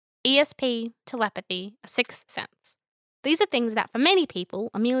ESP, telepathy, a sixth sense. These are things that for many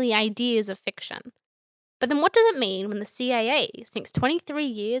people are merely ideas of fiction. But then what does it mean when the CIA sinks 23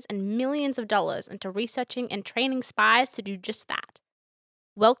 years and millions of dollars into researching and training spies to do just that?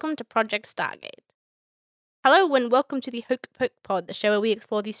 Welcome to Project Stargate. Hello and welcome to the Hoke Poke Pod, the show where we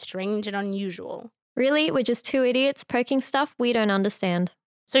explore the strange and unusual. Really? We're just two idiots poking stuff we don't understand.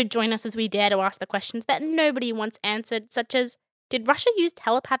 So join us as we dare to ask the questions that nobody wants answered, such as, did Russia use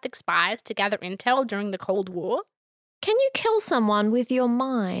telepathic spies to gather intel during the Cold War? Can you kill someone with your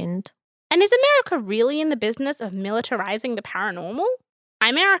mind? And is America really in the business of militarizing the paranormal?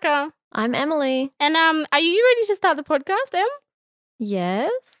 I'm Erica. I'm Emily. And are you ready to start the podcast, Em?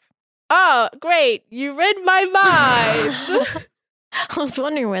 Yes? Oh, great. You read my mind. I was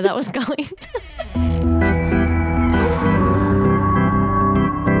wondering where that was going.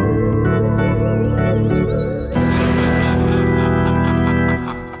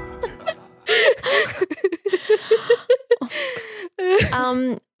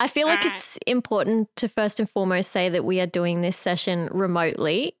 I feel like it's important to first and foremost say that we are doing this session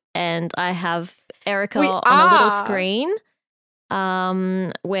remotely, and I have Erica on a little screen.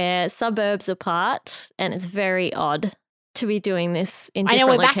 We're suburbs apart, and it's very odd to be doing this in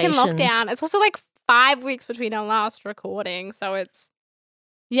different locations. I know, we're back in lockdown. It's also like 5 weeks between our last recording, so it's,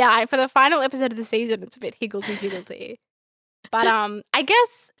 yeah, for the final episode of the season, it's a bit higgledy-piggledy. But I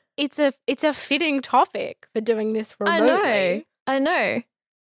guess it's a fitting topic for doing this remotely. I know.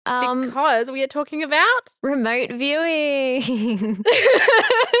 Because we are talking about remote viewing.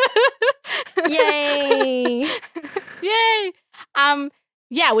 Yay! Yay!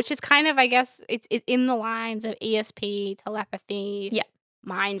 Yeah, which is kind of, I guess, it's in the lines of ESP, telepathy,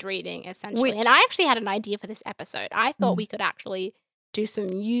 mind reading, essentially. And I actually had an idea for this episode. I thought we could actually do some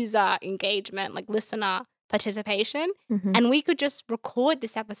user engagement, like listener participation, and we could just record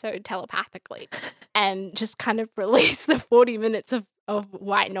this episode telepathically and just kind of release the 40 minutes of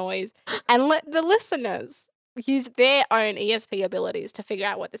white noise and let the listeners use their own ESP abilities to figure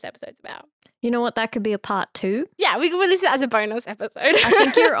out what this episode's about. You know what? That could be a part 2. Yeah, we could release it as a bonus episode. I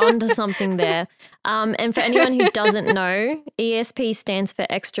think you're onto something there. And for anyone who doesn't know, ESP stands for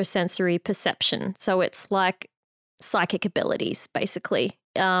extrasensory perception. So it's like psychic abilities, basically.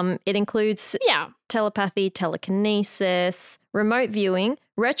 It includes telepathy, telekinesis, remote viewing,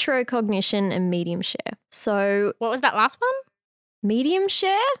 retrocognition, and medium share. So what was that last one? Medium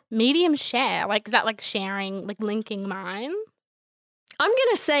share? Medium share. Like, is that like sharing, like linking minds? I'm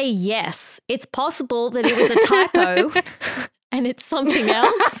going to say yes. It's possible that it was a typo and it's something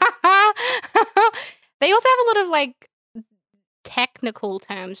else. They also have a lot of like technical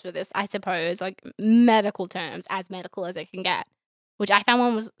terms for this, I suppose, like medical terms, as medical as it can get, which I found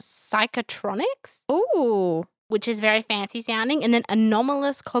one was psychotronics. Ooh. Which is very fancy sounding. And then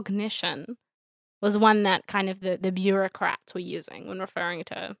anomalous cognition was one that kind of the bureaucrats were using when referring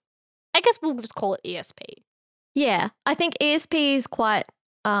to, I guess we'll just call it ESP. Yeah, I think ESP is quite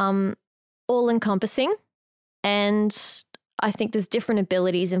all-encompassing, and I think there's different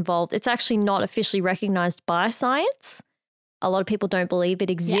abilities involved. It's actually not officially recognized by science. A lot of people don't believe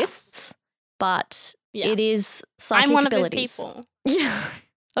it exists, but it is psychic I'm one abilities. of those people. Yeah.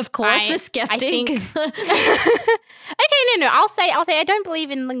 Of course, the skeptic. I think... Okay, no. I'll say I don't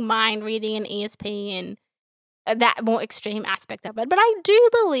believe in like mind reading and ESP and that more extreme aspect of it, but I do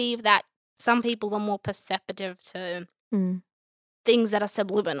believe that some people are more perceptive to things that are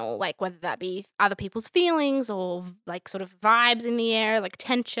subliminal, like whether that be other people's feelings or like sort of vibes in the air, like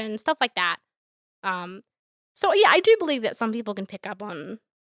tension, stuff like that. So yeah, I do believe that some people can pick up on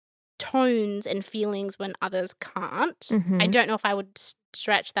tones and feelings when others can't. I don't know if I would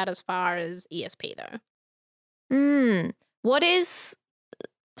stretch that as far as ESP though. What is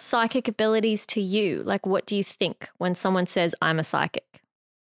psychic abilities to you? Like, what do you think when someone says, I'm a psychic?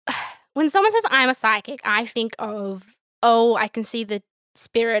 When someone says I'm a psychic, I think of, I can see the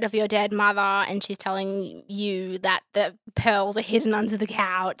spirit of your dead mother and she's telling you that the pearls are hidden under the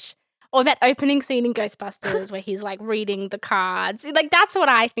couch. Or that opening scene in Ghostbusters where he's like reading the cards. Like that's what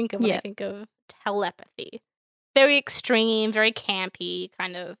I think of when I think of telepathy. Very extreme, very campy,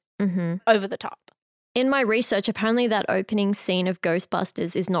 kind of over the top. In my research, apparently that opening scene of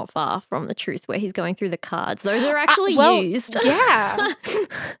Ghostbusters is not far from the truth where he's going through the cards. Those are actually used. Yeah.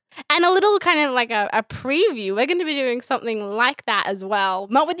 And a little kind of like a preview. We're going to be doing something like that as well.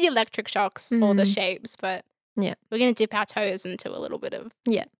 Not with the electric shocks or the shapes, but we're going to dip our toes into a little bit of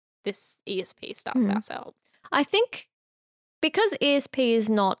this ESP stuff ourselves. I think because ESP is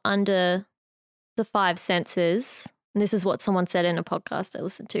not under the 5 senses, and this is what someone said in a podcast I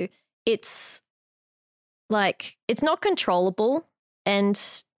listened to, it's like, it's not controllable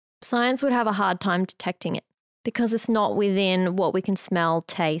and science would have a hard time detecting it because it's not within what we can smell,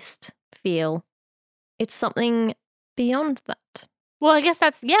 taste, feel. It's something beyond that. Well, I guess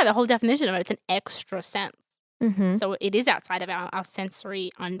that's, the whole definition of it. It's an extra sense. Mm-hmm. So it is outside of our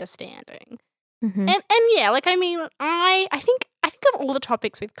sensory understanding. Mm-hmm. And yeah, like, I mean, I think of all the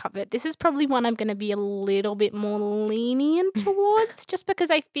topics we've covered, this is probably one I'm going to be a little bit more lenient towards, just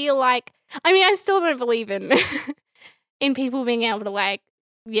because I feel like, I mean, I still don't believe in in people being able to, like,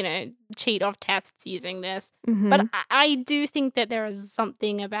 you know, cheat off tests using this. Mm-hmm. But I do think that there is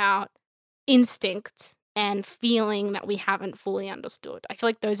something about instinct and feeling that we haven't fully understood. I feel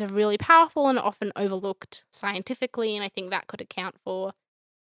like those are really powerful and often overlooked scientifically, and I think that could account for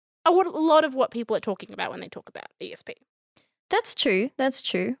a lot of what people are talking about when they talk about ESP. That's true. That's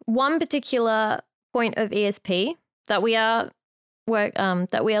true. One particular point of ESP that we are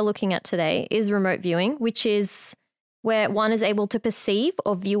looking at today is remote viewing, which is where one is able to perceive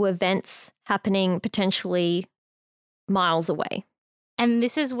or view events happening potentially miles away. And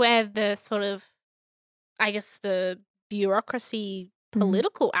this is where the sort of, I guess, the bureaucracy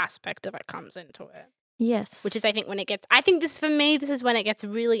political aspect of it comes into it. Yes. Which is, I think, when it gets, I think this, for me, this is when it gets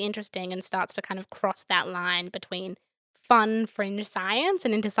really interesting and starts to kind of cross that line between fun fringe science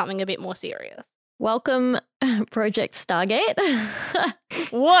and into something a bit more serious. Welcome, Project Stargate.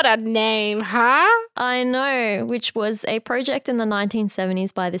 What a name, huh? I know, which was a project in the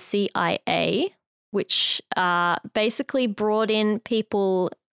 1970s by the CIA, which basically brought in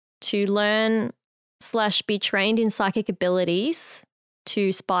people to learn / be trained in psychic abilities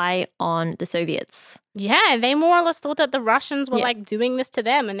to spy on the Soviets. Yeah, they more or less thought that the Russians were like doing this to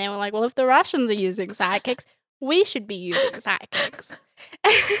them, and they were like, well, if the Russians are using psychics, we should be using psychics.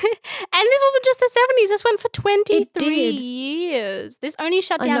 And this wasn't just the 70s, this went for 23 years. This only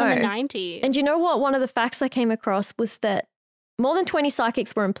shut down in the 90s. And you know what? One of the facts I came across was that more than 20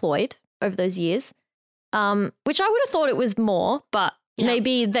 psychics were employed over those years, which I would have thought it was more, but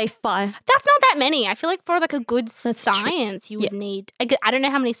maybe they fire. That's not that many. I feel like for like a good science, you would need. I don't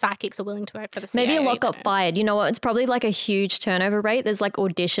know how many psychics are willing to work for the CIA. Maybe a lot got fired. You know what? It's probably like a huge turnover rate. There's like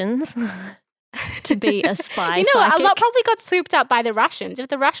auditions to be a spy. You know what? Psychic. A lot probably got swooped up by the Russians. If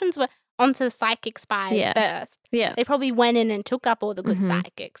the Russians were onto the psychic spies first, they probably went in and took up all the good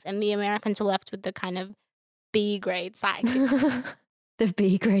psychics, and the Americans were left with the kind of B-grade psychics. The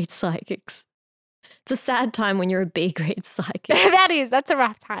B-grade psychics. It's a sad time when you're a B-grade psychic. That's a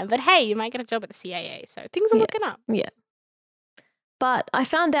rough time. But hey, you might get a job at the CIA, so things are looking up. Yeah. But I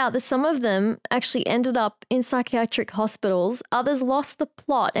found out that some of them actually ended up in psychiatric hospitals. Others lost the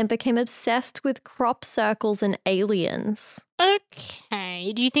plot and became obsessed with crop circles and aliens.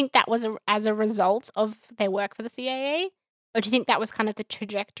 Okay. Do you think that was as a result of their work for the CIA? Or do you think that was kind of the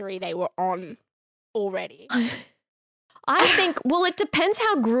trajectory they were on already? I think, well, it depends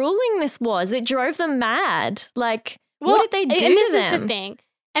how grueling this was. It drove them mad. Like, what did they do to them? And this is the thing.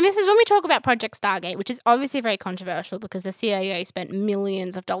 And this is when we talk about Project Stargate, which is obviously very controversial because the CIA spent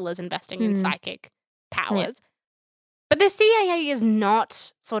millions of dollars investing in psychic powers. Yeah. But the CIA is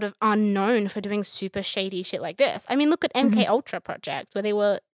not sort of unknown for doing super shady shit like this. I mean, look at MK Ultra Project, where they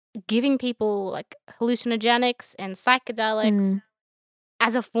were giving people like hallucinogenics and psychedelics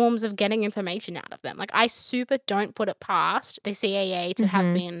as a forms of getting information out of them. Like, I super don't put it past the CIA to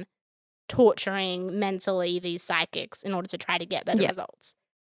have been torturing mentally these psychics in order to try to get better results.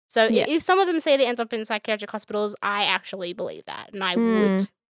 So if some of them say they end up in psychiatric hospitals, I actually believe that. And I would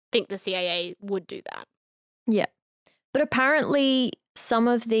think the CIA would do that. Yeah. But apparently some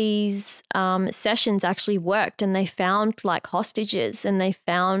of these sessions actually worked, and they found like hostages, and they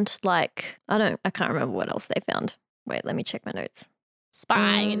found like, I can't remember what else they found. Wait, let me check my notes.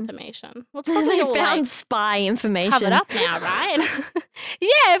 Spy information. Well, it's probably they all found spy information. Covered up now, right?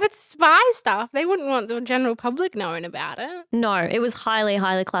 Yeah, if it's spy stuff, they wouldn't want the general public knowing about it. No, it was highly,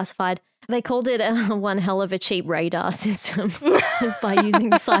 highly classified. They called it one hell of a cheap radar system is by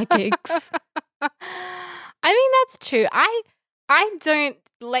using psychics. I mean, that's true. I don't,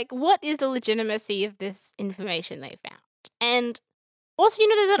 like, what is the legitimacy of this information they found? And also, you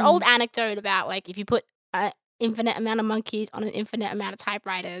know, there's that old anecdote about, like, if you put infinite amount of monkeys on an infinite amount of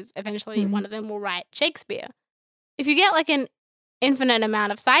typewriters, eventually one of them will write Shakespeare. If you get like an infinite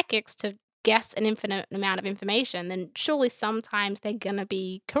amount of psychics to guess an infinite amount of information, then surely sometimes they're going to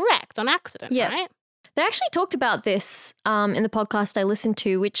be correct on accident, right? They actually talked about this in the podcast I listened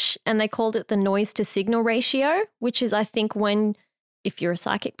to, and they called it the noise to signal ratio, which is, I think, when, if you're a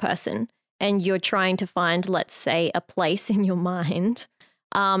psychic person and you're trying to find, let's say, a place in your mind,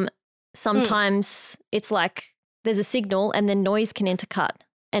 sometimes it's like there's a signal and then noise can intercut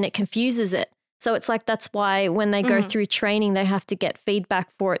and it confuses it. So it's like that's why when they go through training, they have to get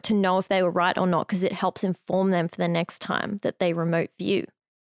feedback for it to know if they were right or not, because it helps inform them for the next time that they remote view.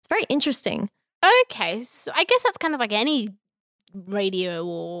 It's very interesting. Okay, so I guess that's kind of like any radio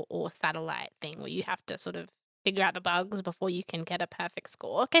or satellite thing where you have to sort of figure out the bugs before you can get a perfect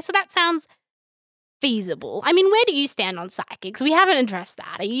score. Okay, so that sounds feasible. I mean, where do you stand on psychics? We haven't addressed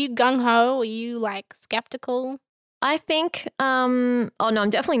that. Are you gung-ho? Are you, like, skeptical? I think, oh no,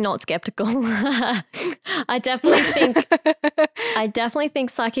 I'm definitely not skeptical. I definitely think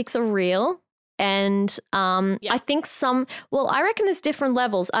psychics are real. And I think I reckon there's different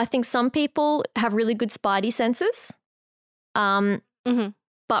levels. I think some people have really good spidey senses, but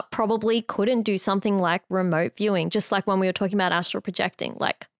probably couldn't do something like remote viewing, just like when we were talking about astral projecting.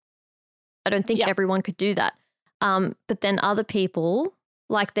 Like, I don't think everyone could do that. But then other people,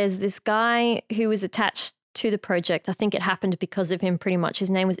 like there's this guy who was attached to the project. I think it happened because of him pretty much. His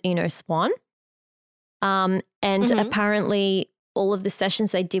name was Eno Swan. And apparently all of the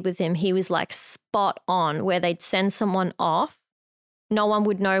sessions they did with him, he was like spot on, where they'd send someone off. No one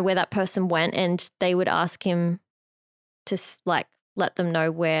would know where that person went, and they would ask him to like let them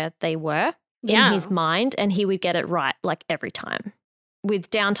know where they were in his mind, and he would get it right like every time, with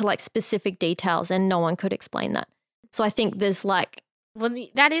down to like specific details, and no one could explain that. So I think there's like... Well,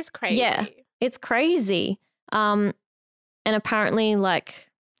 that is crazy. Yeah, it's crazy. And apparently, like,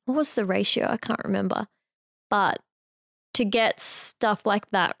 what was the ratio? I can't remember. But to get stuff like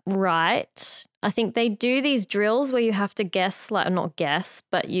that right, I think they do these drills where you have to guess, like, not guess,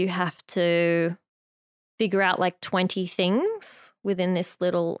 but you have to figure out like 20 things within this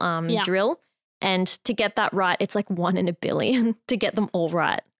little drill. And to get that right, it's like 1 in a billion to get them all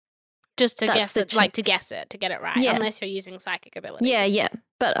right. Just to guess it, like to guess it, to get it right, unless you're using psychic abilities. Yeah.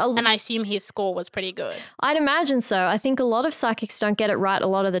 But and I assume his score was pretty good. I'd imagine so. I think a lot of psychics don't get it right a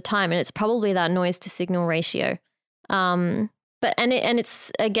lot of the time, and it's probably that noise to signal ratio. But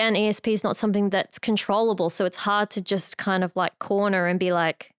it's again, ESP is not something that's controllable, so it's hard to just kind of like corner and be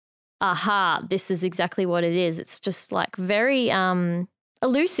like, aha, this is exactly what it is. It's just like very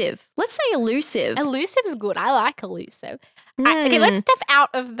elusive. Let's say elusive. Elusive's good. I like elusive. Okay, let's step out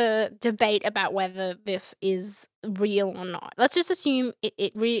of the debate about whether this is real or not. Let's just assume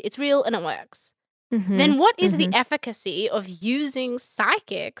it's real and it works. Then what is the efficacy of using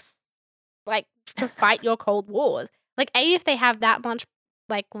psychics like to fight your cold wars? Like, A, if they have that much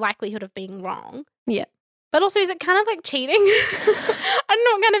like likelihood of being wrong. Yeah. But also, is it kind of like cheating? I don't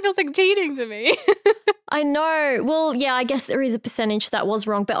know, it kind of feels like cheating to me. I know. Well, yeah, I guess there is a percentage that was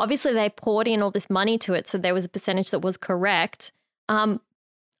wrong, but obviously they poured in all this money to it, so there was a percentage that was correct. I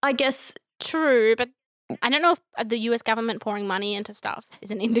guess... True, but I don't know if the US government pouring money into stuff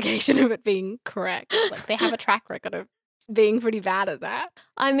is an indication of it being correct. Like, they have a track record of being pretty bad at that.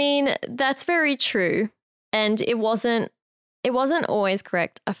 I mean, that's very true. And it wasn't always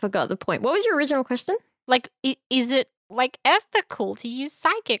correct. I forgot the point. What was your original question? Like, is it like ethical to use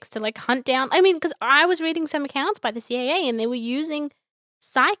psychics to like hunt down? I mean, because I was reading some accounts by the CIA and they were using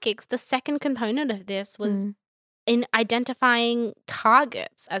psychics. The second component of this was in identifying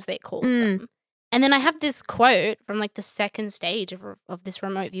targets, as they called them. And then I have this quote from like the second stage of this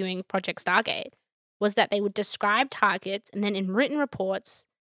remote viewing Project Stargate, was that they would describe targets and then in written reports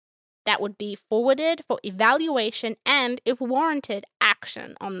that would be forwarded for evaluation and, if warranted,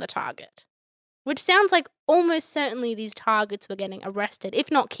 action on the target. Which sounds like almost certainly these targets were getting arrested,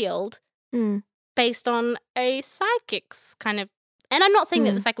 if not killed, based on a psychic's kind of... And I'm not saying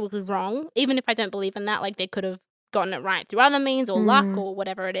that the psychic was wrong, even if I don't believe in that. Like, they could have gotten it right through other means or luck or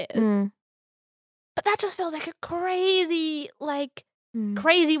whatever it is. But that just feels like a crazy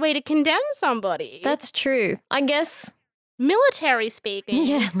way to condemn somebody. That's true. I guess... Military speaking.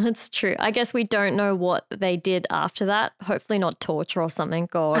 Yeah, that's true. I guess we don't know what they did after that. Hopefully not torture or something.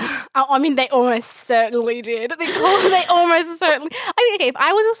 God. I mean, they almost certainly did. They almost certainly... I mean, okay, if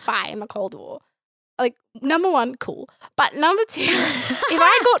I was a spy in the Cold War, like, number one, cool. But number two, if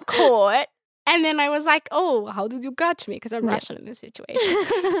I got caught and then I was like, oh, how did you catch me? Because I'm Russian in this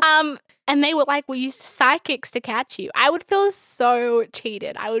situation. And they were like, we used psychics to catch you. I would feel so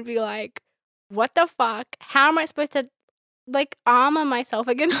cheated. I would be like, what the fuck? How am I supposed to like armor myself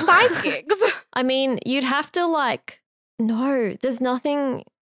against psychics? I mean, you'd have to like, no, there's nothing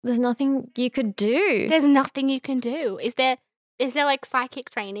you could do. There's nothing you can do. Is there like psychic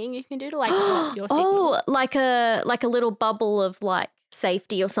training you can do to like block your signal? Oh, like a little bubble of like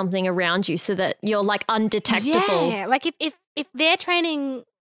safety or something around you so that you're like undetectable. Yeah, like if they're training,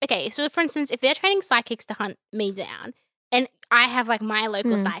 okay, so for instance, if they're training psychics to hunt me down and I have like my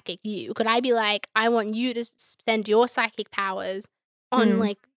local psychic, could I be like, I want you to send your psychic powers on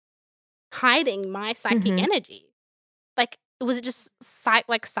like hiding my psychic energy? Like, was it just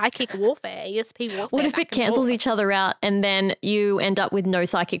psychic warfare, ESP warfare? What if it cancels each other out and then you end up with no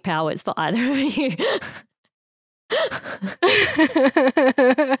psychic powers for either of you?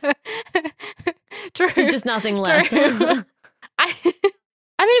 True. There's just nothing left. True.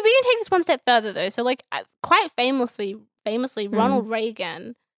 I mean, we can take this one step further though. So, like, quite famously, Ronald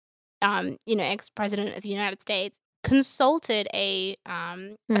Reagan, ex-president of the United States, consulted a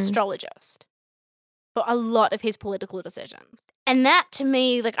astrologist for a lot of his political decisions. And that, to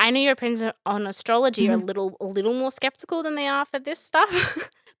me, like, I know Europeans on astrology are a little more skeptical than they are for this stuff.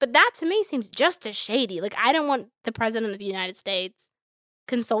 But that, to me, seems just as shady. Like, I don't want the president of the United States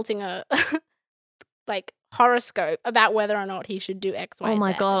consulting a, horoscope about whether or not he should do X, Y, Oh,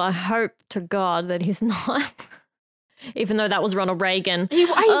 my Z. God. I hope to God that he's not. Even though that was Ronald Reagan. He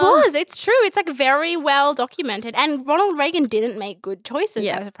was. It's true. It's, like, very well documented. And Ronald Reagan didn't make good choices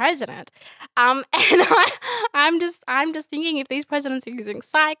as a president. And I'm just thinking, if these presidents are using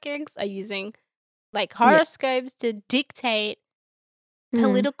psychics, are using, like, horoscopes to dictate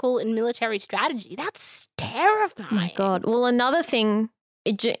political and military strategy, that's terrifying. Oh, my God. Well, another thing,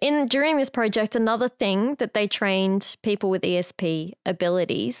 during this project, another thing that they trained people with ESP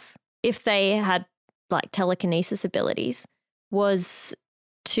abilities, if they had, like, telekinesis abilities, was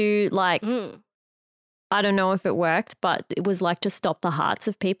to, like, I don't know if it worked, but it was like to stop the hearts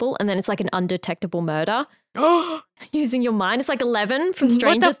of people, and then it's like an undetectable murder using your mind. It's like 11 from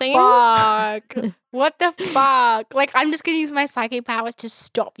Stranger Things. What the fuck? Like, I'm just gonna use my psychic powers to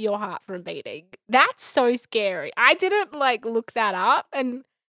stop your heart from beating. That's so scary. I didn't, like, look that up, and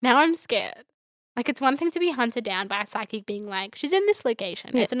now I'm scared. Like, it's one thing to be hunted down by a psychic being like, she's in this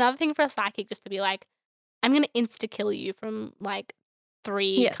location. It's another thing for a psychic just to be like, I'm going to insta-kill you from, like,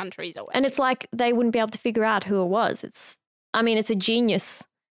 3 countries away. And it's like they wouldn't be able to figure out who it was. It's a genius.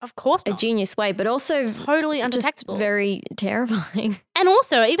 Of course not. A genius way, but also totally undetectable. Just very terrifying. And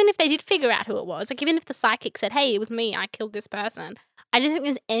also, even if they did figure out who it was, like, even if the psychic said, hey, it was me, I killed this person, I don't think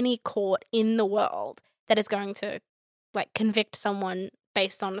there's any court in the world that is going to, like, convict someone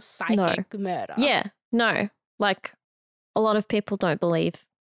based on a psychic murder. Yeah, no. Like, a lot of people don't believe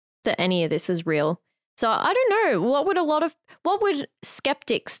that any of this is real. So I don't know. What would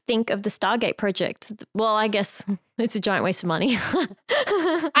skeptics think of the Stargate project? Well, I guess it's a giant waste of money. Yeah,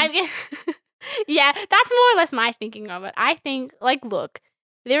 that's more or less my thinking of it. I think, like, look,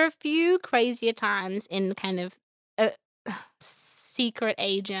 there are a few crazier times in kind of a secret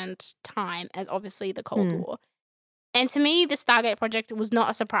agent time as obviously the Cold War. And to me, the Stargate project was not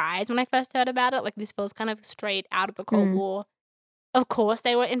a surprise when I first heard about it. Like, this feels kind of straight out of the Cold War. Of course,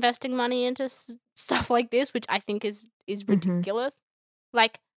 they were investing money into stuff like this, which I think is ridiculous.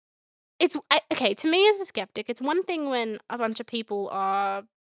 Like, to me as a skeptic, it's one thing when a bunch of people are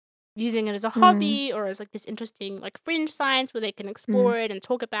using it as a hobby or as, like, this interesting, like, fringe science where they can explore it and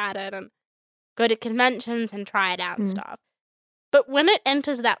talk about it and go to conventions and try it out and stuff. But when it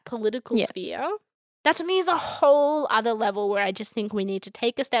enters that political sphere, that to me is a whole other level where I just think we need to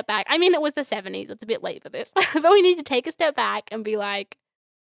take a step back. I mean, it was the 70s. It's a bit late for this. But we need to take a step back and be like,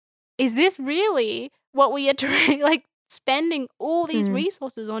 is this really what we are spending all these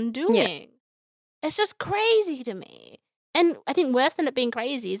resources on doing? Yeah. It's just crazy to me. And I think worse than it being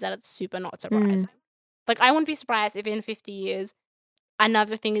crazy is that it's super not surprising. Like, I wouldn't be surprised if in 50 years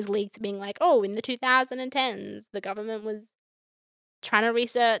another thing is leaked being like, oh, in the 2010s, the government was trying to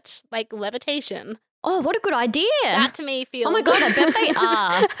research, like, levitation. Oh, what a good idea. That to me feels... Oh my God, I bet they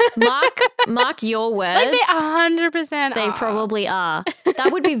are. Mark your words. Like, they 100% They probably are.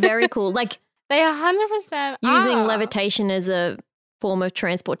 That would be very cool. Like, they 100% using levitation as a form of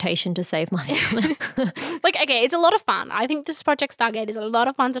transportation to save money. Like, okay, it's a lot of fun. I think this Project Stargate is a lot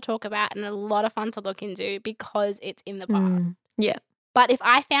of fun to talk about and a lot of fun to look into because it's in the past. Yeah. But if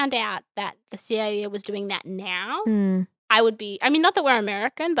I found out that the CIA was doing that now, I would be... I mean, not that we're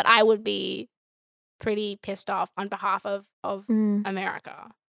American, but I would be pretty pissed off on behalf of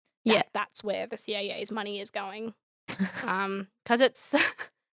America. That's where the CIA's money is going. Because it's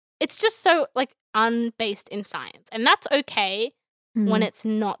just so, like, unbased in science. And that's okay when it's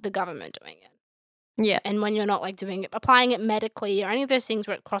not the government doing it. Yeah. And when you're not, like, doing it, applying it medically or any of those things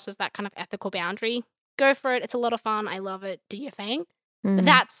where it crosses that kind of ethical boundary, go for it. It's a lot of fun. I love it. Do your thing. But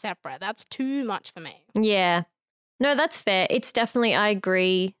that's separate. That's too much for me. Yeah. No, that's fair. It's definitely, I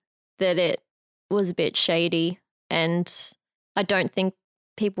agree that it was a bit shady, and I don't think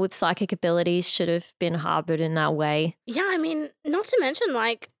people with psychic abilities should have been harbored in that way. Yeah, I mean, not to mention,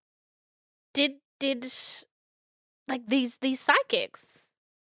 like, did like these psychics,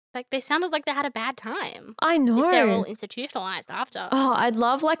 like they sounded like they had a bad time. I know. If they're all institutionalized after. Oh, I'd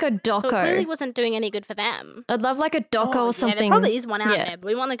love like a doco. So it clearly wasn't doing any good for them. I'd love like a doco or something. There probably is one out there, but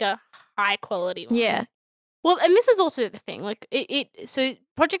we want like a high quality one. Yeah. Well, and this is also the thing. Like so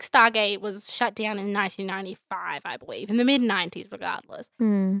Project Stargate was shut down in 1995, I believe, in the mid-90s, regardless.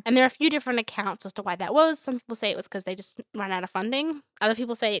 And there are a few different accounts as to why that was. Some people say it was because they just ran out of funding. Other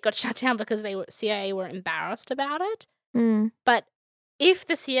people say it got shut down because CIA were embarrassed about it. But if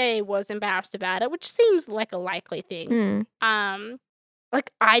the CIA was embarrassed about it, which seems like a likely thing,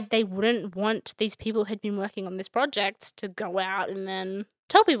 they wouldn't want these people who had been working on this project to go out and then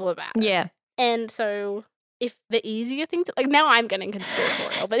tell people about it. Yeah. And so if the easier thing to, like, now I'm getting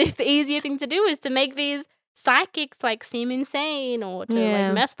conspiratorial, but if the easier thing to do is to make these psychics like seem insane or to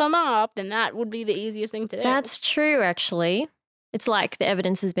like mess them up, then that would be the easiest thing to do. That's true, actually. It's like the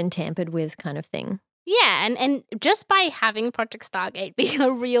evidence has been tampered with kind of thing. Yeah, and just by having Project Stargate be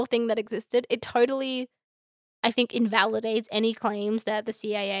a real thing that existed, it totally, I think, invalidates any claims that the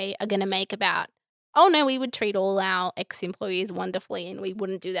CIA are going to make about, oh no, we would treat all our ex-employees wonderfully and we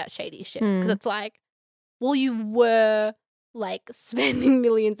wouldn't do that shady shit. Because it's like, well, you were like spending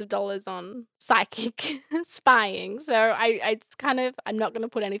millions of dollars on psychic spying. So it's kind of, I'm not going to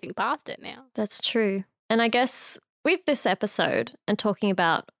put anything past it now. That's true. And I guess with this episode and talking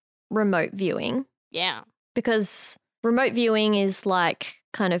about remote viewing. Yeah. Because remote viewing is like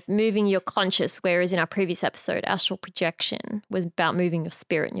kind of moving your conscious, whereas in our previous episode, astral projection was about moving your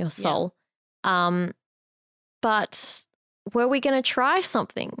spirit and your soul. Yeah. But were we going to try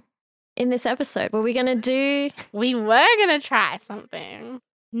something in this episode? Were we going to do... We were going to try something.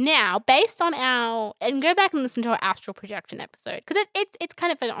 Now, based on and go back and listen to our astral projection episode, because it's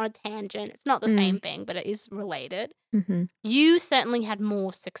kind of on a tangent. It's not the same thing, but it is related. You certainly had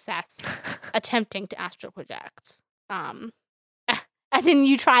more success attempting to astral project. As in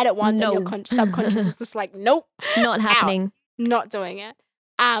you tried it once and your subconscious was just like, nope. Not happening. Not doing it.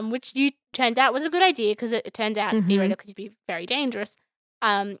 Which you turned out was a good idea because it turned out theoretically to be very dangerous.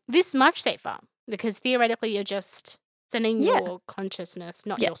 This much safer because theoretically you're just sending your consciousness,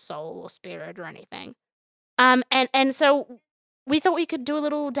 not your soul or spirit or anything. And so we thought we could do a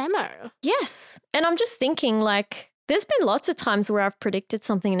little demo. Yes. And I'm just thinking, like, there's been lots of times where I've predicted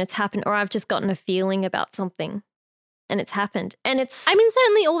something and it's happened, or I've just gotten a feeling about something and it's happened. And it's... I mean,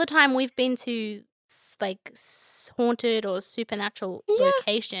 certainly all the time we've been to, like, haunted or supernatural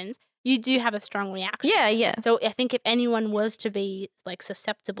locations, you do have a strong reaction. Yeah. So I think if anyone was to be, like,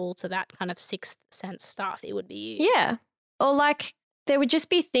 susceptible to that kind of sixth sense stuff, it would be you. Yeah. Or, like, there would just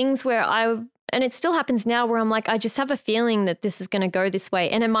be things where and it still happens now where I'm like, I just have a feeling that this is going to go this way.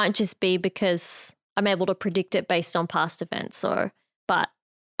 And it might just be because I'm able to predict it based on past events but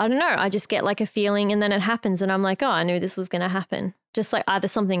I don't know. I just get like a feeling and then it happens and I'm like, oh, I knew this was going to happen. Just like either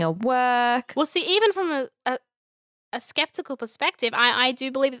something at work. Well, see, even from a skeptical perspective, I do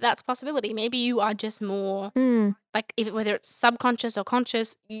believe that that's a possibility. Maybe you are just more like whether it's subconscious or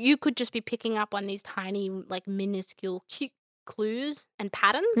conscious, you could just be picking up on these tiny, like minuscule clues and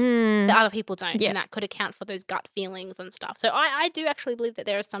patterns that other people don't. And that could account for those gut feelings and stuff. So I do actually believe that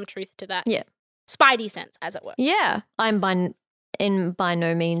there is some truth to that. Yeah. Spidey sense, as it were. Yeah. I'm by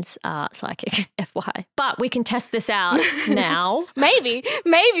no means psychic, FYI. But we can test this out now. Maybe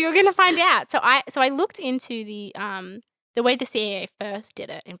we're going to find out. So I looked into the way the CIA first did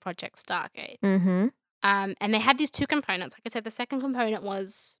it in Project Stargate. And they had these two components. Like I said, the second component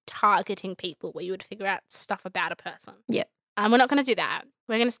was targeting people, where you would figure out stuff about a person. Yep. We're not going to do that.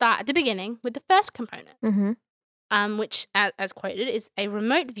 We're going to start at the beginning with the first component, which, as quoted, is a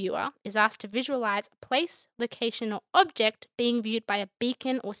remote viewer is asked to visualize a place, location, or object being viewed by a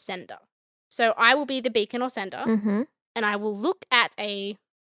beacon or sender. So I will be the beacon or sender, and I will look at a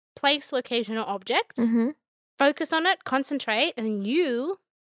place, location, or object, focus on it, concentrate, and you,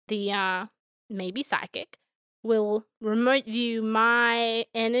 the maybe psychic, will remote view my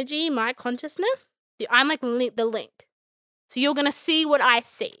energy, my consciousness. I'm like the link. So you're going to see what I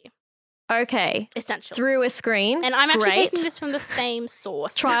see. Okay. Essentially. Through a screen. And I'm actually taking this from the same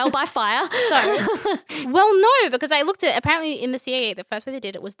source. Trial by fire. Well, no, because I looked at, apparently in the CIA, the first way they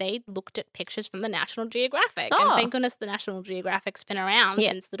did it was they looked at pictures from the National Geographic. And thank goodness the National Geographic's been around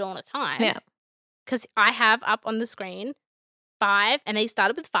since the dawn of time. Yeah. Because I have up on the screen 5, and they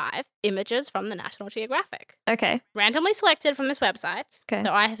started with 5 images from the National Geographic. Okay. Randomly selected from this website. Okay.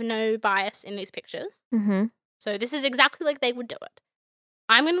 So I have no bias in these pictures. So this is exactly like they would do it.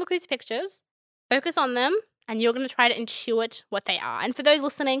 I'm going to look at these pictures, focus on them, and you're going to try to intuit what they are. And for those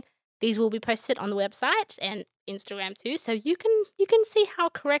listening, these will be posted on the website and Instagram too, so you can see how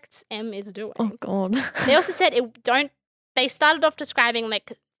correct M is doing. Oh God. They also said they started off describing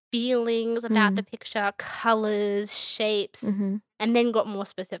like feelings about the picture, colors, shapes, and then got more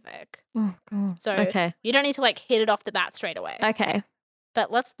specific. Oh, God. So Okay. you don't need to like hit it off the bat straight away. Okay.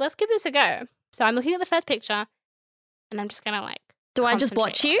 But let's give this a go. So I'm looking at the first picture and I'm just going to like Do I just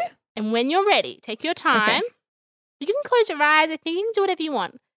watch you? And when you're ready, take your time. Okay. You can close your eyes. I think you can do whatever you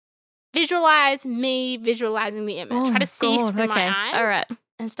want. Visualize me visualizing the image. Try to see through my eyes. All right.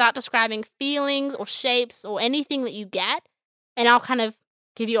 And start describing feelings or shapes or anything that you get. And I'll kind of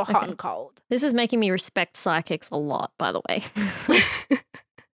give you a hot and cold. This is making me respect psychics a lot, by the way.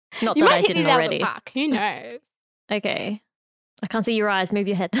 Not you that might I hit didn't these already. Out of the park. Who knows? Okay. I can't see your eyes. Move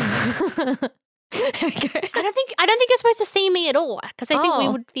your head. Okay. I don't think you're supposed to see me at all because I think we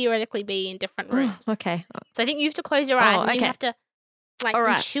would theoretically be in different rooms. Okay. So I think you have to close your eyes and you have to like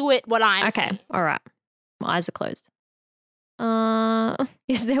intuit what I'm seeing. All right. My eyes are closed.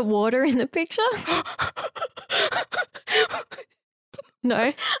 Is there water in the picture?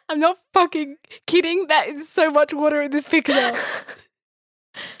 No. I'm not fucking kidding. That is so much water in this picture.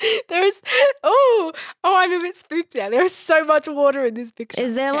 There's I'm a bit spooked now. There's so much water in this picture.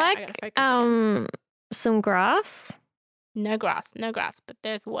 Is there some grass? No grass, but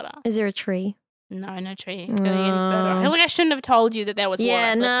there's water. Is there a tree? No tree. It's going any further. I feel like I shouldn't have told you that there was water.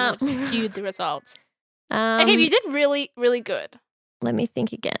 Yeah, no. Like it skewed the results. Okay, you did really, really good. Let me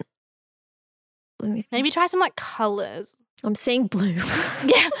think again. Maybe try some like colors. I'm seeing blue.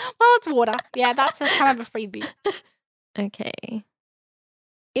 Yeah, well, it's water. Yeah, that's kind of a freebie. Okay.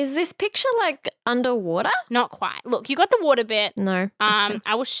 Is this picture like underwater? Not quite. Look, you got the water bit. No.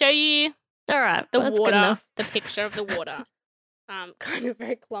 I will show you. All right. The water, the picture of the water. Kind of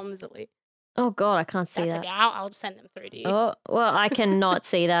very clumsily. Oh God, I can't see that. Okay. I'll just send them through to you. Oh well, I cannot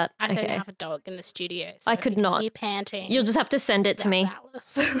see that. I also have a dog in the studio. So I could not. You're panting. You'll just have to send it to me.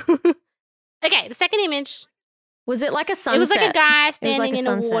 Alice. Okay, the second image. Was it like a sunset? It was like a guy standing in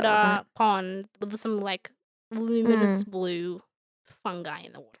sunset, a water pond with some like luminous blue fungi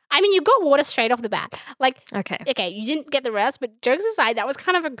in the water. I mean, you got water straight off the bat. Like, okay, you didn't get the rest, but jokes aside, that was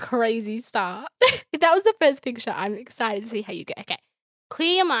kind of a crazy start. If that was the first picture, I'm excited to see how you go. Okay,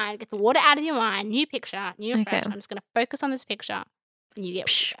 clear your mind, get the water out of your mind, new picture, new and fresh. I'm just going to focus on this picture, and you get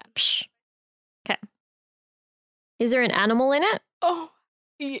what you get. Okay. Is there an animal in it? Oh,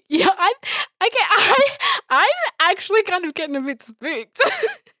 yeah. I'm actually kind of getting a bit spooked.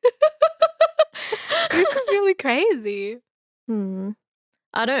 This is really crazy.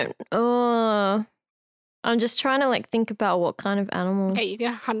 I don't. I'm just trying to like think about what kind of animal. Okay, you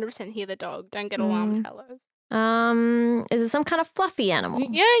can 100% hear the dog. Don't get alarmed, fellas. Is it some kind of fluffy animal?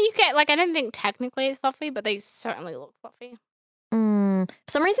 Yeah, you can. Like, I don't think technically it's fluffy, but they certainly look fluffy. For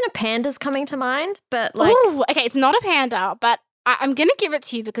some reason, a panda's coming to mind, but like. Ooh, okay, it's not a panda, but I'm gonna give it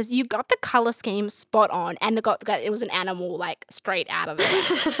to you because you got the color scheme spot on, and it was an animal like straight out of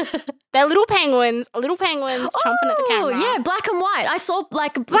it. They're little penguins chomping at the camera. Yeah, black and white. I saw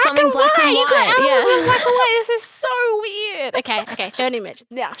like black something and black white. and white. You got animals yeah. in black and white. This is so weird. Okay, third image.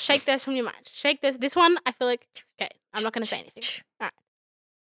 Now shake this from your mind. Shake this. This one, I feel like. Okay, I'm not gonna say anything. All right,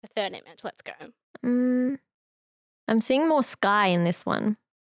 the third image. Let's go. I'm seeing more sky in this one.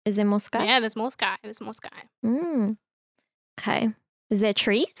 Is there more sky? Yeah, there's more sky. Okay. Is there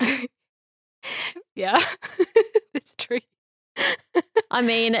trees? Yeah. There's a tree. I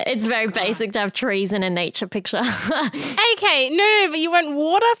mean, it's very basic to have trees in a nature picture. Okay, no, but you went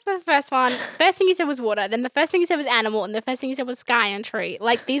water for the first one. First thing you said was water. Then the first thing you said was animal. And the first thing you said was sky and tree.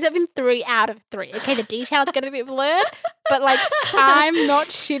 Like, these have been 3 out of 3. Okay, the details get a bit blurred. But, like, I'm not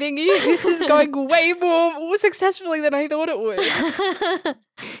shitting you. This is going way more successfully than I thought it would.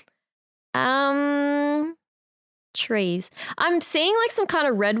 Trees. I'm seeing like some kind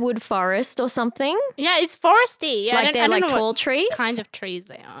of redwood forest or something. Yeah, it's foresty. Yeah, like they're like tall trees. Kind of trees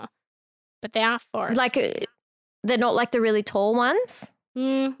they are, but they are forest. Like they're not like the really tall ones.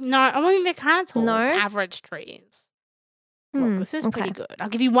 No, I mean they're kind of tall. No, average trees. Look, this is pretty good. I'll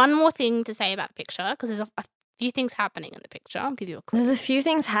give you one more thing to say about the picture because there's a few things happening in the picture. I'll give you a clue. There's a few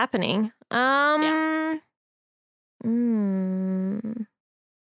things happening. Yeah.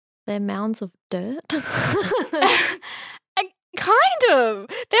 They're mounds of dirt. Kind of.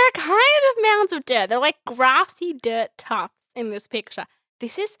 There are kind of mounds of dirt. They're like grassy dirt tufts in this picture.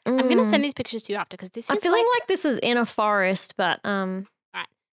 This is. I'm going to send these pictures to you after because this is. I'm feeling like this is in a forest, but All right,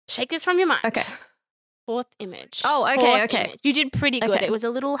 shake this from your mind. Okay. Fourth image. Oh, okay, Fourth okay. Image. You did pretty good. Okay. It was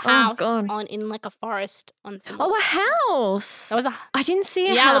a little house in like a forest on some. Oh, a house. I didn't see a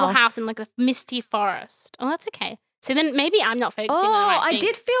house. Yeah, a little house in like a misty forest. Oh, that's okay. So then maybe I'm not focusing on the right things. I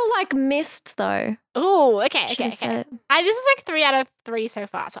did feel like mist though. Oh, okay. This is like 3 out of 3 so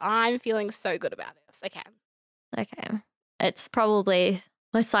far, so I'm feeling so good about this. Okay. It's probably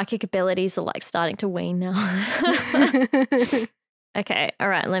My psychic abilities are like starting to wane now. Okay, all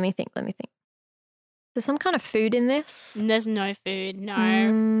right, let me think. There's some kind of food in this? There's no food,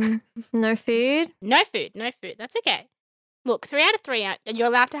 no. No food? No food. That's okay. Look, 3 out of 3, you're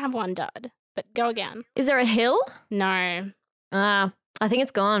allowed to have one dud, but go again. Is there a hill? No. I think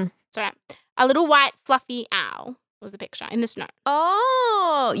it's gone. It's all right. A little white fluffy owl was the picture in the snow.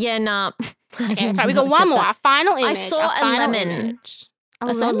 Oh, yeah, nah. Okay, that's right. We got one more. Our final image. I saw a lemon.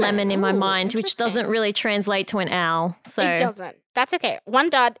 I saw a lemon in my mind, which doesn't really translate to an owl. So it doesn't. That's okay. One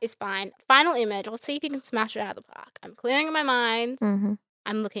dud is fine. Final image. Let's see if you can smash it out of the park. I'm clearing my mind. Mm-hmm.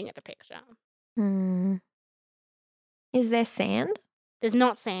 I'm looking at the picture. Is there sand? There's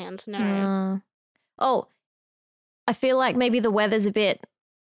not sand, no. Oh, I feel like maybe the weather's a bit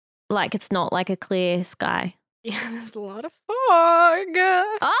like it's not like a clear sky. Yeah, there's a lot of fog.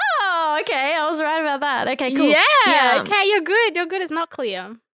 Oh, okay. I was right about that. Okay, cool. Yeah. Okay, you're good. It's not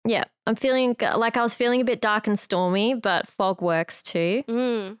clear. Yeah, I'm feeling like I was feeling a bit dark and stormy, but fog works too.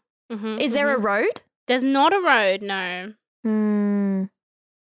 Is there a road? There's not a road, no.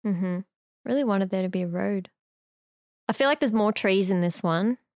 Really wanted there to be a road. I feel like there's more trees in this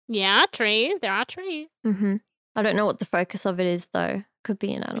one. Yeah, trees. There are trees. I don't know what the focus of it is though. Could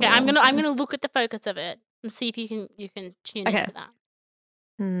be an animal. Okay, I'm gonna look at the focus of it and see if you can tune into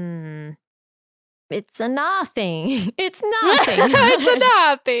that. It's a nothing. It's nothing. It's a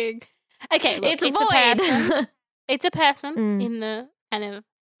nothing. Okay, look, it's a void. person. It's a person in the kind of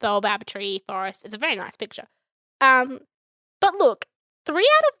baobab tree forest. It's a very nice picture. But look, 3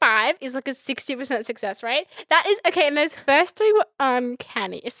 out of 5 is like a 60% success rate. That is okay, and those first 3 were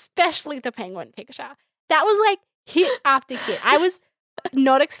uncanny, especially the penguin picture. That was like hit after hit. I was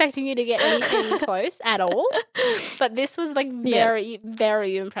not expecting you to get anything close at all, but this was like very,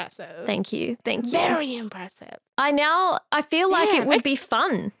 very impressive. Thank you. Very impressive. I feel like it would be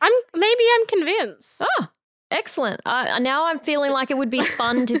fun. Maybe I'm convinced. Oh, excellent. Now I'm feeling like it would be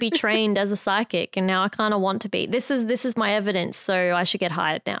fun to be trained as a psychic, and now I kind of want to be. This is my evidence, so I should get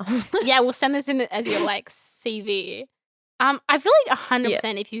hired now. Yeah, we'll send this in as your like CV. I feel like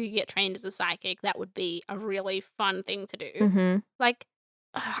 100% if you could get trained as a psychic, that would be a really fun thing to do. Like,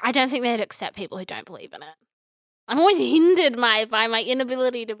 I don't think they'd accept people who don't believe in it. I'm always hindered by my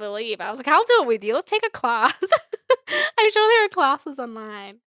inability to believe. I was like, I'll do it with you. Let's take a class. I'm sure there are classes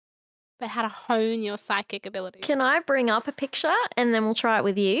online about how to hone your psychic ability. Can I bring up a picture and then we'll try it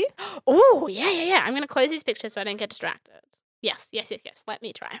with you? Oh, yeah. I'm going to close these pictures so I don't get distracted. Yes. Let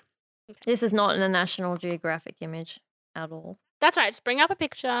me try. Okay. This is not in a National Geographic image at all. That's right. Just bring up a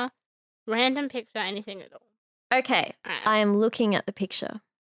picture, random picture, anything at all. Okay. Right. I am looking at the picture.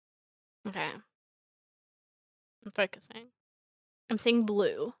 Okay. I'm focusing. I'm seeing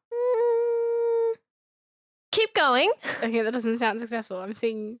blue. Keep going. Okay, that doesn't sound successful. I'm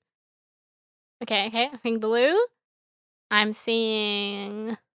seeing... Okay. I'm seeing blue. I'm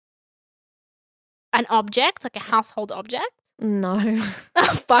seeing an object, like a household object. No.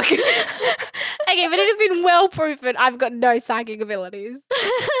 Oh, fuck. Okay, but it has been well proven I've got no psychic abilities.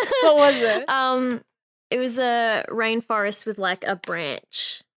 What was it? It was a rainforest with like a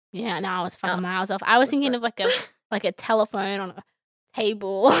branch. Yeah, no, I was fucking miles off. I was thinking of like a telephone on a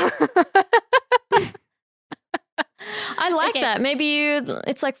table. I like that. Maybe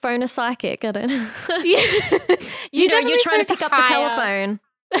it's like phone a psychic. I don't know. You're trying to pick up the telephone.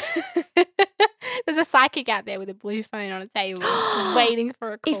 There's a psychic out there with a blue phone on a table waiting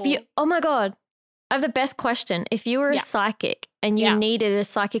for a call. Oh my God. I have the best question. If you were a psychic and you needed a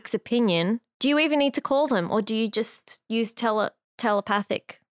psychic's opinion, do you even need to call them or do you just use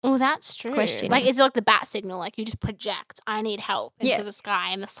telepathic? Oh, that's true. Questioning. Like it's like the bat signal. Like you just project, I need help into the sky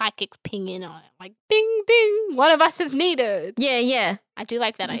and the psychics ping in on it. Like bing, bing, one of us is needed. Yeah. I do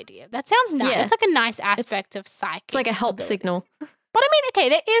like that idea. That sounds nice. It's like a nice aspect of psychic. It's like a help ability. signal. But I mean, okay,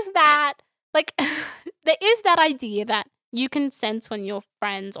 there is that, like, there is that idea that you can sense when your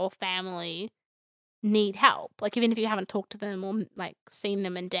friends or family need help. Like, even if you haven't talked to them or, like, seen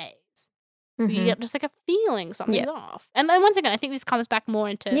them in days. You get just, like, a feeling something's off. And then, once again, I think this comes back more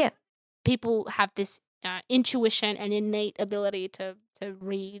into people have this intuition and innate ability to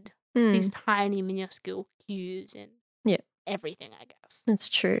read these tiny, minuscule cues in everything, I guess. That's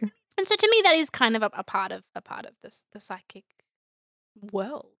true. And so, to me, that is kind of a part of this, the psychic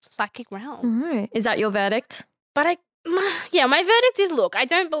world, psychic realm. Right. Is that your verdict? But my verdict is, look, I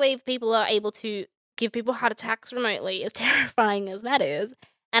don't believe people are able to give people heart attacks remotely, as terrifying as that is.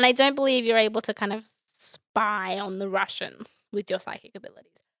 And I don't believe you're able to kind of spy on the Russians with your psychic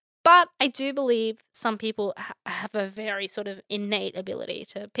abilities. But I do believe some people have a very sort of innate ability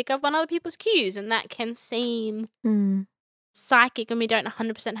to pick up on other people's cues, and that can seem psychic and we don't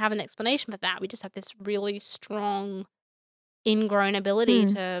 100% have an explanation for that. We just have this really strong ingrown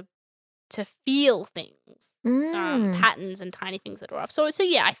ability to feel things, patterns and tiny things that are off. So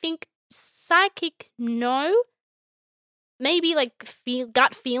yeah, I think psychic, no. Maybe like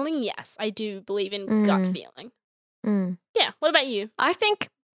gut feeling, yes. I do believe in gut feeling. Yeah, what about you? I think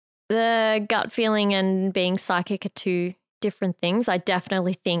the gut feeling and being psychic are two different things. I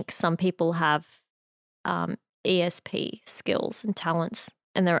definitely think some people have ESP skills and talents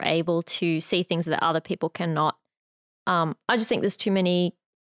and they're able to see things that other people cannot. I just think there's too many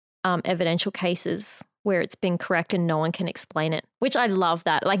evidential cases where it's been correct and no one can explain it, which I love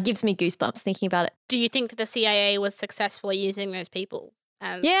that. Like, gives me goosebumps thinking about it. Do you think that the CIA was successfully using those people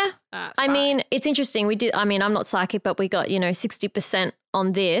as I mean, it's interesting. I'm not psychic, but we got, 60%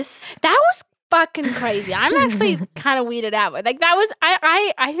 on this. That was fucking crazy. I'm actually kind of weirded out. But like that was,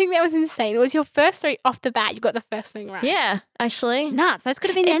 I think that was insane. It was your first three off the bat. You got the first thing right. Yeah, actually. Nuts. That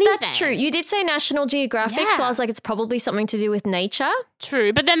could have been anything. That's true. You did say National Geographic, so I was like, it's probably something to do with nature.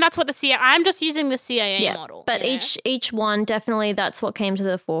 True. But then that's what the CIA, I'm just using the CIA model. But each one, definitely that's what came to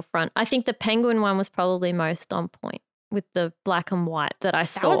the forefront. I think the penguin one was probably most on point with the black and white that I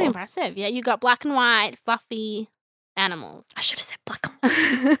saw. That was impressive. Yeah, you got black and white, fluffy animals. I should have said black and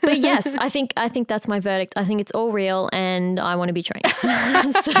white. But yes, I think that's my verdict. I think it's all real and I want to be trained.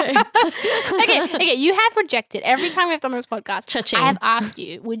 Okay, you have rejected every time we've done this podcast. Cha-ching. I have asked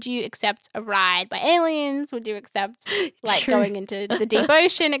you, would you accept a ride by aliens? Would you accept going into the deep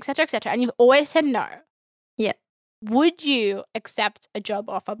ocean, etc., etc.? And you've always said no. Yeah. Would you accept a job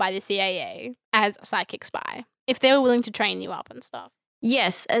offer by the CIA as a psychic spy if they were willing to train you up and stuff?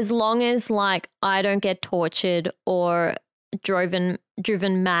 Yes, as long as I don't get tortured or driven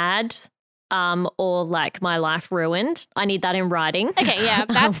mad, or my life ruined. I need that in writing. Okay, yeah,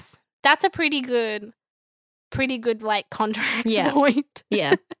 that's a pretty good contract point.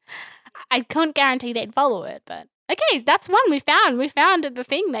 Yeah. I couldn't guarantee they'd follow it, but okay, that's one we found. We found the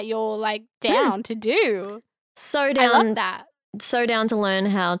thing that you're down to do. So down. I love that. So down to learn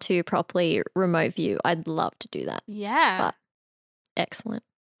how to properly remote view. I'd love to do that. Yeah. But excellent.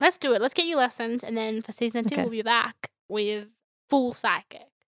 Let's do it. Let's get you lessons, and then for season 2, we'll be back with full psychic.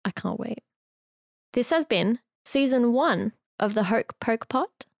 I can't wait. This has been season 1 of the Hoke Poke Pod.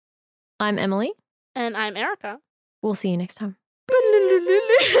 I'm Emily. And I'm Erica. We'll see you next time.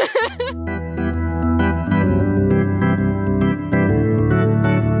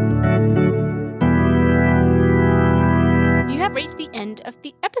 You have reached the end of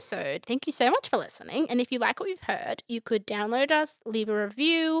the episode. Thank you so much for listening. And if you like what you've heard, you could download us, leave a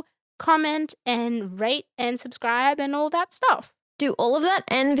review, comment, and rate and subscribe and all that stuff. Do all of that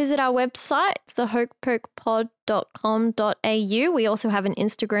and visit our website, thehokepokepod.com.au. We also have an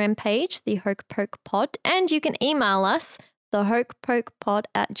Instagram page, the Hoke Poke Pod, and you can email us,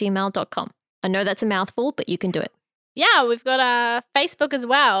 thehokepokepod@gmail.com. I know that's a mouthful, but you can do it. Yeah, we've got a Facebook as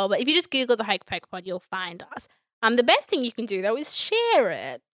well, but if you just Google the Hoke Poke Pod, you'll find us. The best thing you can do, though, is share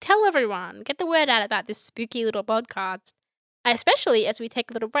it. Tell everyone. Get the word out about this spooky little podcast, especially as we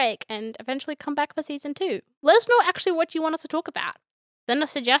take a little break and eventually come back for season 2. Let us know actually what you want us to talk about. Send us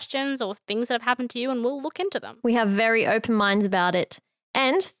suggestions or things that have happened to you and we'll look into them. We have very open minds about it.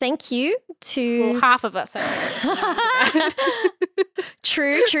 And thank you to... Well, half of us have.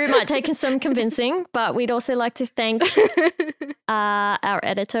 True. Might take some convincing, but we'd also like to thank our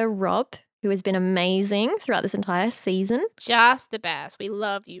editor, Rob, who has been amazing throughout this entire season. Just the best. We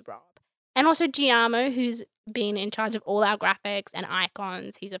love you, Rob. And also Giamo, who's been in charge of all our graphics and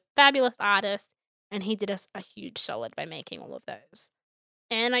icons. He's a fabulous artist, and he did us a huge solid by making all of those.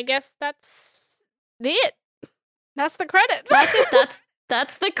 And I guess that's it. That's the credits. That's it.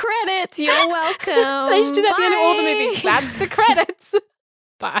 That's the credits. You're welcome. They should do that at the end of all the movies. That's the credits.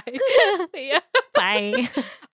 Bye. See ya. Bye.